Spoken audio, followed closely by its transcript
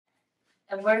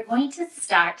And we're going to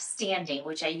start standing,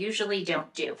 which I usually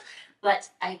don't do. But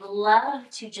I love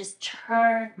to just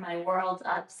turn my world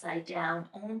upside down,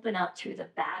 open up through the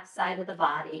back side of the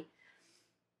body.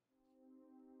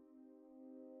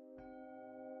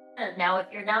 Now, if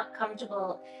you're not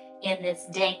comfortable in this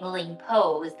dangling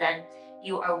pose, then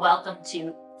you are welcome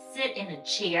to sit in a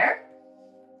chair,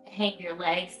 hang your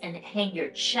legs, and hang your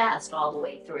chest all the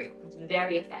way through. It's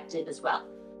very effective as well.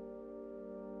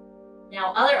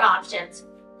 Now, other options,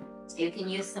 you can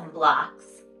use some blocks,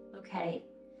 okay?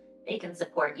 They can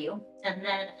support you. And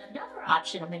then another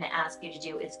option I'm going to ask you to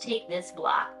do is take this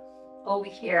block over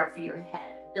here for your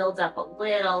head. Build up a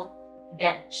little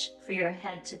bench for your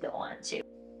head to go onto.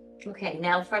 Okay,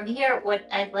 now from here, what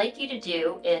I'd like you to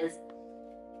do is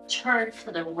turn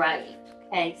to the right.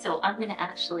 Okay, so I'm going to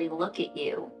actually look at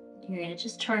you. You're going to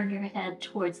just turn your head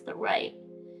towards the right.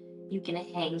 You can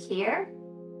hang here.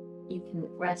 You can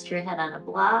rest your head on a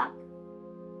block.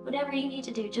 Whatever you need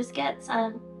to do, just get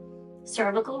some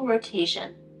cervical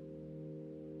rotation.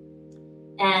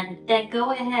 And then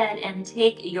go ahead and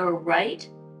take your right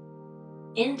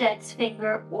index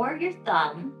finger or your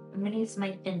thumb. I'm going to use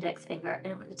my index finger,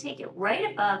 and I'm going to take it right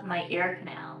above my ear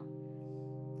canal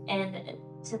and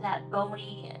to that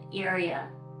bony area.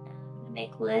 And I'm going to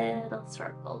make little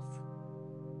circles.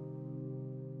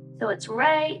 So it's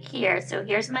right here. So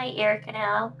here's my ear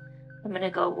canal. I'm going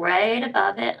to go right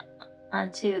above it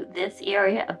onto this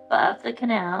area above the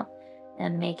canal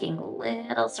and making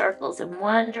little circles in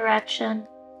one direction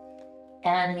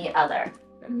and the other.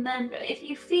 And then if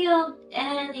you feel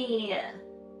any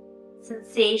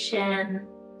sensation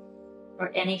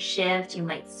or any shift, you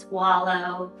might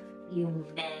swallow, you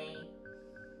may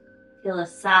feel a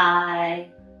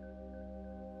sigh.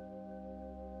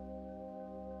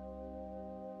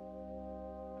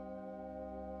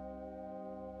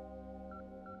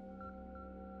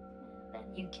 And then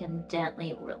you can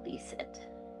gently release it.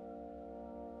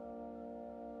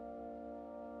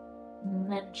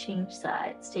 And then change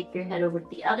sides. Take your head over to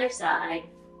the other side.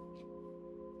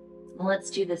 Let's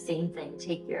do the same thing.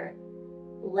 Take your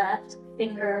left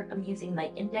finger, I'm using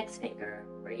my index finger,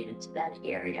 right into that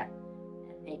area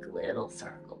and make little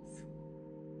circles.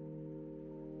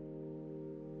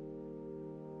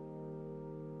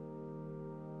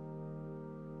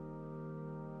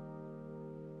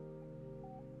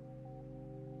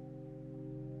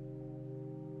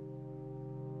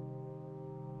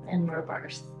 And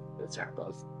reverse the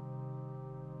circles.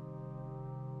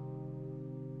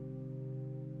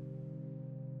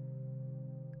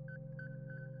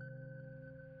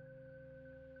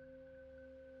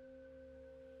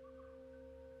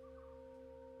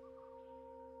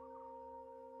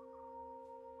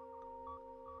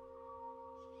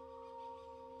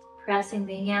 Pressing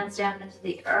the hands down into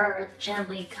the earth,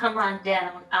 gently come on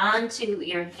down onto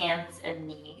your hands and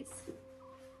knees.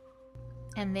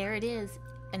 And there it is.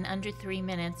 In under 3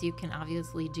 minutes, you can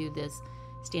obviously do this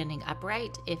standing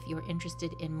upright. If you're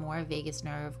interested in more vagus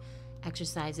nerve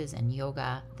exercises and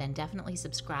yoga, then definitely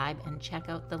subscribe and check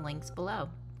out the links below.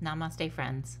 Namaste,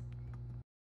 friends.